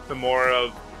out. The more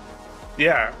of, you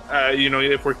know,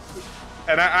 if we're,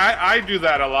 and I do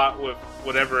that a lot with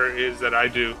whatever it is that I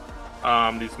do.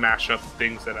 These mashup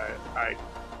things that I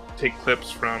take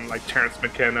clips from, like Terrence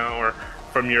McKenna or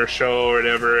from your show or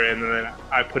whatever, and then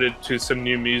I put it to some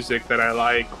new music that I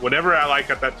like, whatever I like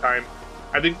at that time.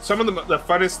 I think some of the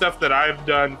funnest stuff that I've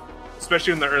done,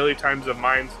 especially in the early times of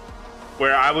mine,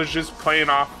 where I was just playing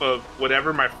off of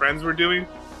whatever my friends were doing.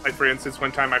 Like, for instance,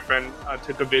 one time my friend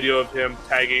took a video of him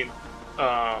tagging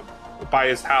by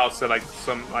his house at like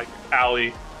some like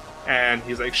alley, and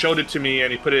he's like showed it to me,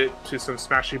 and he put it to some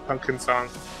Smashing Pumpkins song,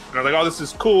 and I was like, oh, this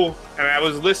is cool. And I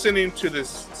was listening to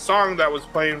this song that was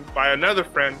playing by another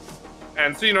friend,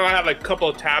 and so, you know, I had like a couple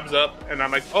of tabs up, and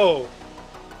I'm like, oh,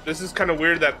 this is kind of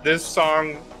weird that this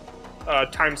song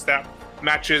timestamp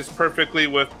matches perfectly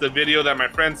with the video that my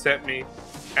friend sent me.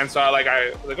 And so I like,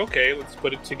 okay, let's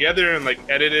put it together and like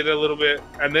edit it a little bit.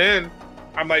 And then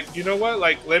I'm like, you know what?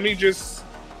 Like, let me just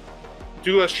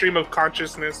do a stream of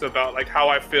consciousness about like how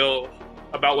I feel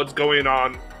about what's going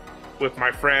on with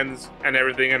my friends and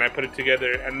everything. And I put it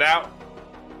together. And that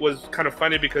was kind of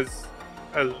funny because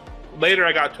later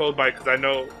I got told because I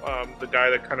know the guy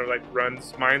that kind of like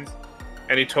runs Minds.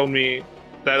 And he told me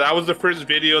that was the first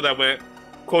video that went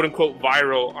quote unquote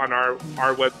viral on our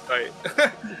website.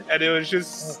 And it was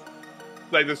just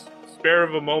like this spare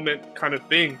of a moment kind of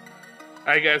thing.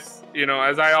 I guess, you know,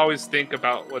 as I always think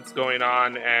about what's going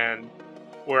on and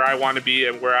where I want to be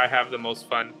and where I have the most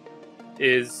fun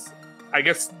is, I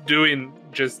guess, doing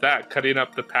just that, cutting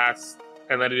up the past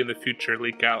and letting the future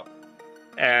leak out.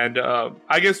 And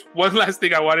I guess one last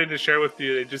thing I wanted to share with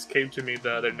you, it just came to me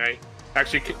the other night.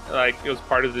 Actually, like, it was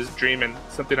part of this dream and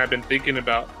something I've been thinking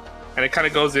about. And it kind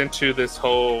of goes into this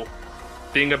whole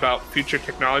thing about future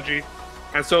technology.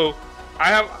 And so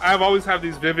I've always had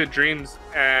these vivid dreams,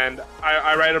 and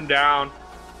I write them down.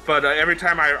 But every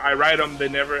time I write them, they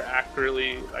never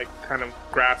accurately like kind of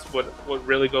grasp what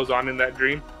really goes on in that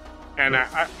dream. And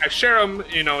I share them,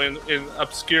 you know, in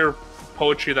obscure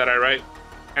poetry that I write.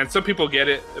 And some people get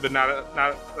it, but not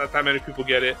that many people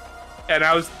get it. And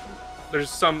there's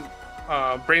some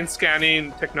brain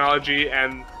scanning technology,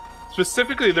 and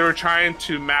specifically they were trying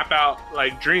to map out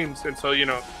like dreams. And so, you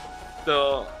know,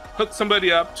 they'll hook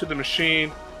somebody up to the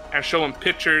machine and show them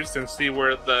pictures and see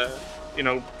where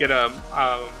get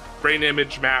a brain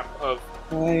image map of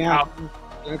how,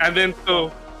 and then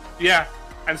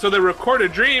and so they record a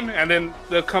dream, and then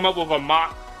they'll come up with a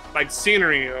mock like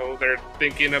scenery. You know, they're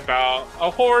thinking about a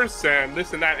horse and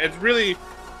this and that. It's really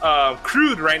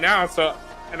crude right now. So,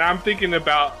 and I'm thinking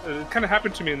about, it kind of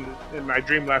happened to me in my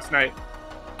dream last night.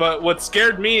 But what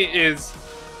scared me is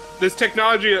this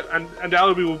technology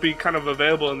undoubtedly will be kind of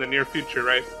available in the near future,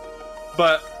 right?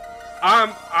 But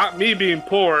me being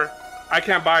poor, I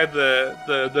can't buy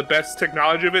the best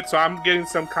technology of it, so I'm getting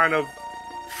some kind of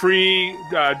free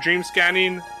dream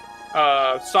scanning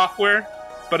software,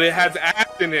 but it has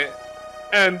ads in it,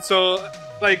 and so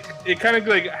like it kind of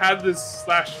like had this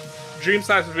dream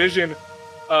vision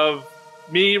of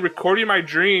me recording my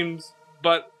dreams,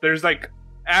 but there's like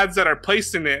ads that are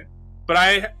placed in it, but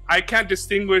I can't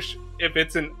distinguish if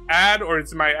it's an ad or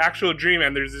it's my actual dream,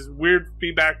 and there's this weird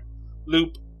feedback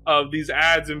loop of these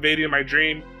ads invading my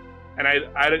dream, and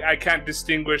I can't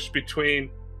distinguish between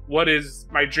what is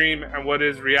my dream and what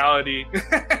is reality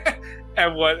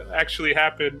and what actually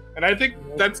happened. And I think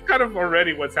that's kind of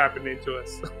already what's happening to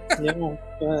us.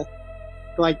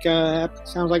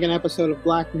 Sounds like an episode of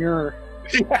Black Mirror.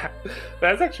 Yeah,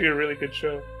 that's actually a really good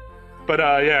show.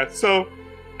 But so,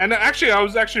 and actually I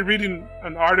was actually reading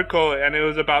an article, and it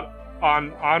was about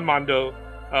on Mondo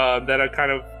that I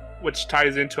kind of, which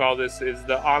ties into all this, is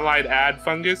the online ad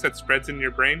fungus that spreads in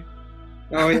your brain.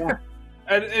 Oh yeah.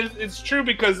 And it's true,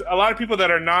 because a lot of people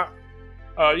that are not,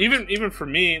 even for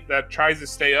me, that tries to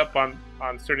stay up on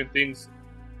certain things,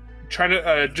 trying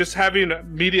to just having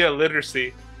media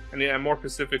literacy, and more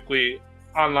specifically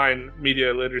online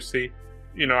media literacy.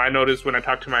 You know, I noticed when I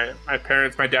talk to my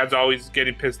parents, my dad's always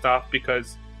getting pissed off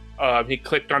because he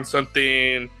clicked on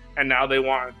something and now they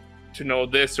want to know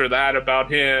this or that about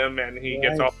him, and he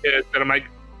gets all pissed. And I'm like,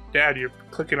 Dad, you're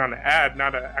clicking on an ad,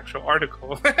 not an actual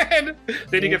article. And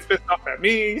then he gets pissed off at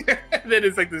me. And then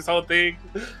it's like this whole thing.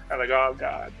 I'm like, oh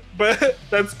God. But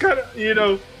that's kind of, you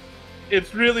know,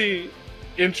 it's really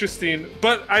interesting.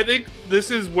 But I think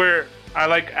this is where I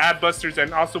like Adbusters,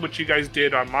 and also what you guys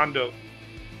did on Mondo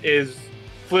is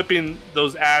flipping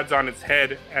those ads on its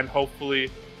head, and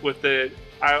hopefully with the,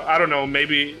 I don't know,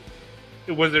 maybe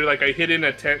was there like a hidden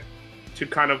intent to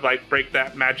kind of like break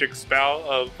that magic spell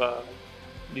of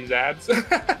these ads?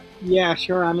 Yeah,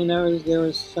 sure. I mean, there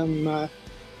was some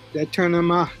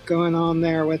that going on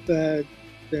there with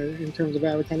in terms of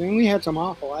advertising. And we had some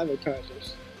awful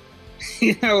advertisers.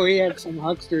 You know, we had some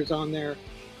hucksters on there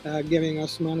giving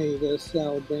us money to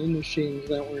sell brain machines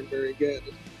that weren't very good.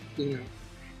 You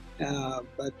know,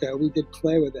 but we did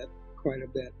play with it quite a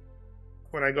bit.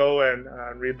 When I go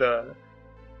and read the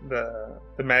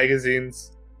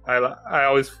magazines, I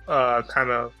always kind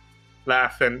of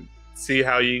laugh and see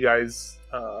how you guys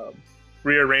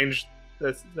rearrange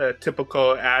the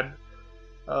typical ad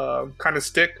kind of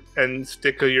stick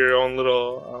your own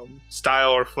little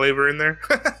style or flavor in there.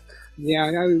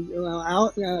 Yeah,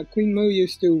 Queen Moo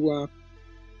used to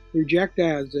reject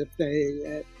ads if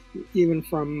they, even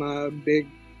from big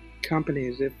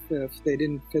companies, if they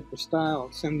didn't fit the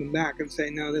style, send them back and say,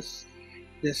 no, this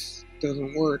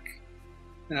doesn't work.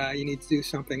 You need to do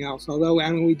something else. Although,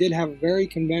 I mean, we did have a very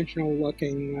conventional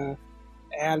looking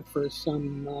ad for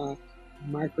some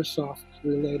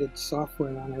Microsoft-related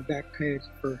software on our back page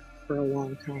for a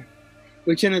long time,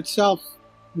 which in itself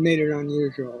made it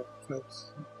unusual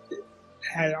because it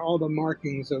had all the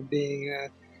markings of being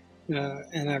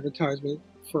an advertisement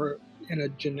in a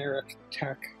generic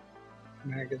tech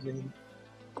magazine.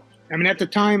 I mean, at the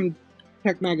time,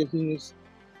 tech magazines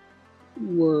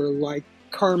were like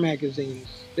car magazines.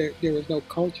 There was no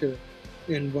culture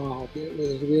involved. It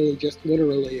was really just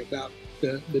literally about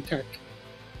the tech.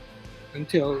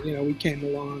 Until, you know, we came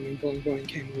along and Boing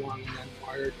came along and then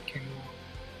Wired came along.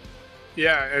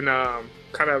 Yeah, and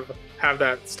kind of have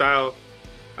that style.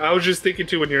 I was just thinking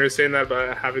too when you were saying that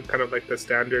about having kind of like the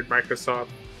standard Microsoft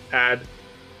ad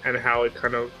and how it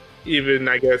kind of even,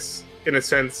 I guess, in a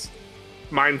sense,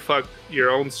 mindfucked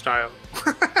your own style.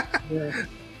 Yeah.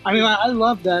 I mean, I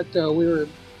love that we were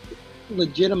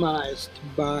legitimized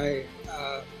by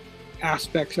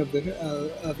aspects of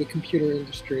the computer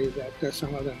industry that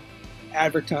some of them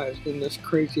advertised in this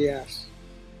crazy ass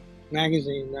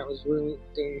magazine that was really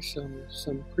doing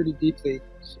some pretty deeply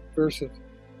subversive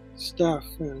stuff.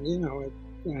 And you know,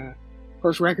 of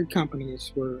course, record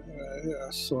companies were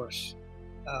a source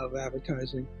of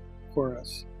advertising for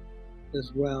us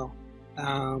as well.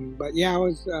 But yeah, I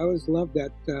always loved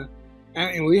that.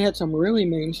 And we had some really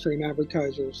mainstream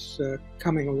advertisers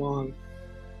coming along,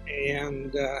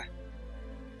 and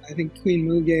I think Queen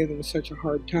Moo gave them such a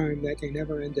hard time that they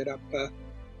never ended up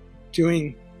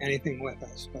doing anything with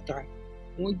us. But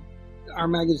our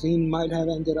magazine might have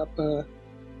ended up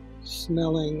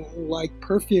smelling like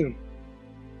perfume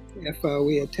if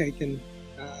we had taken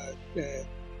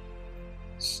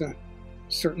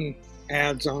certain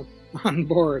ads on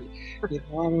board. You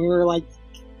know, I mean, we were like,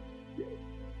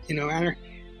 you know,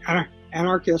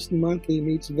 Anarchist Monthly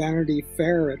meets Vanity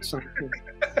Fair at some point.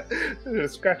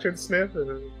 Scratch and sniff.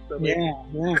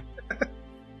 Yeah.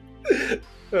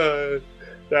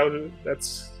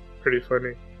 That's pretty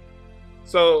funny.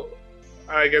 So,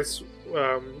 I guess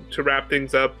to wrap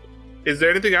things up, is there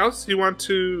anything else you want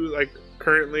to, like,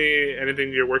 currently,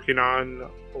 anything you're working on,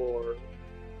 or?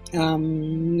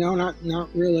 No, not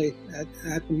really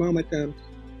at the moment.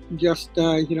 Just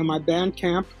you know, my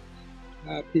Bandcamp.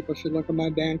 People should look at my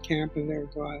Bandcamp, and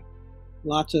there's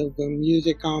lots of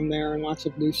music on there and lots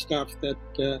of new stuff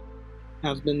that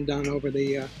has been done over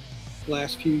the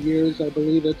last few years. I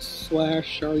believe it's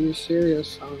 /Are You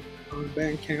Sirius on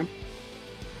Bandcamp.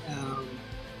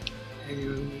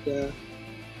 And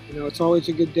you know, it's always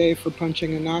a good day for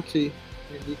punching a Nazi,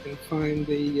 and you can find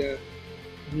the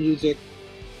music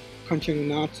Punching a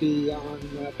Nazi on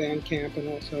Bandcamp and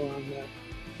also on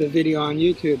the video on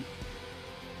YouTube.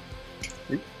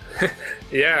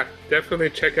 Yeah, definitely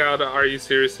check out Are You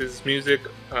Serious's music.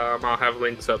 I'll have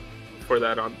links up for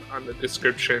that on the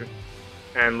description,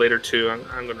 and later too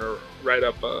I'm going to write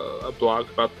up a blog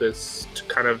about this to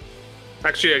kind of,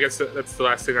 actually I guess that's the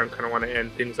last thing I kind of want to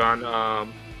end things on.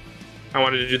 I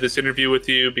wanted to do this interview with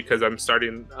you because I'm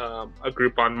starting a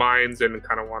group on Minds, and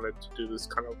kind of wanted to do this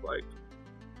kind of like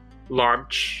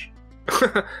launch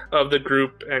of the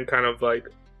group, and kind of like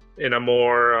in a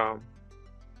more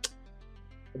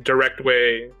direct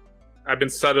way. I've been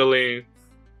subtly,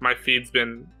 my feed's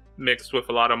been mixed with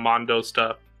a lot of Mondo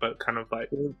stuff, but kind of like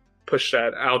push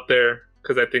that out there,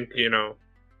 because I think, you know,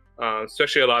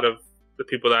 especially a lot of the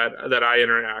people that I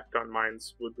interact on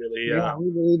Minds would really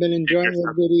we've been enjoying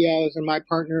the videos, and my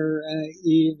partner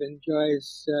Eve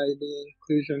enjoys the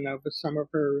inclusion of some of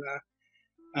her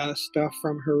stuff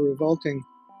from her Revolting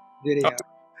video.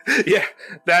 Yeah,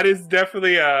 that is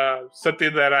definitely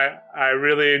something that I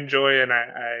really enjoy, and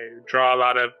I draw a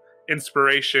lot of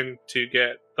inspiration to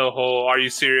get the whole "Are you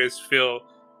serious?" feel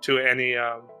to any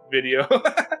video.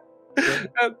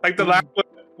 Like the last one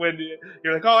when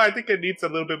you're like, "Oh, I think it needs a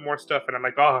little bit more stuff," and I'm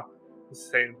like, "Oh,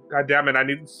 saying, God damn it, I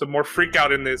need some more freak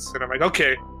out in this," and I'm like,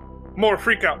 "Okay, more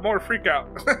freak out."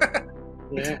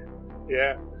 Yeah.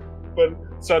 Yeah. But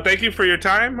so thank you for your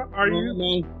time, are you?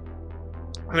 Man.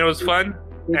 And it was fun.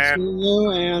 Good And seeing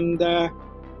you, and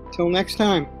till next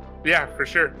time. yeah, for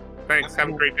sure. Thanks. Have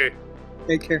a great day.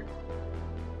 Take care.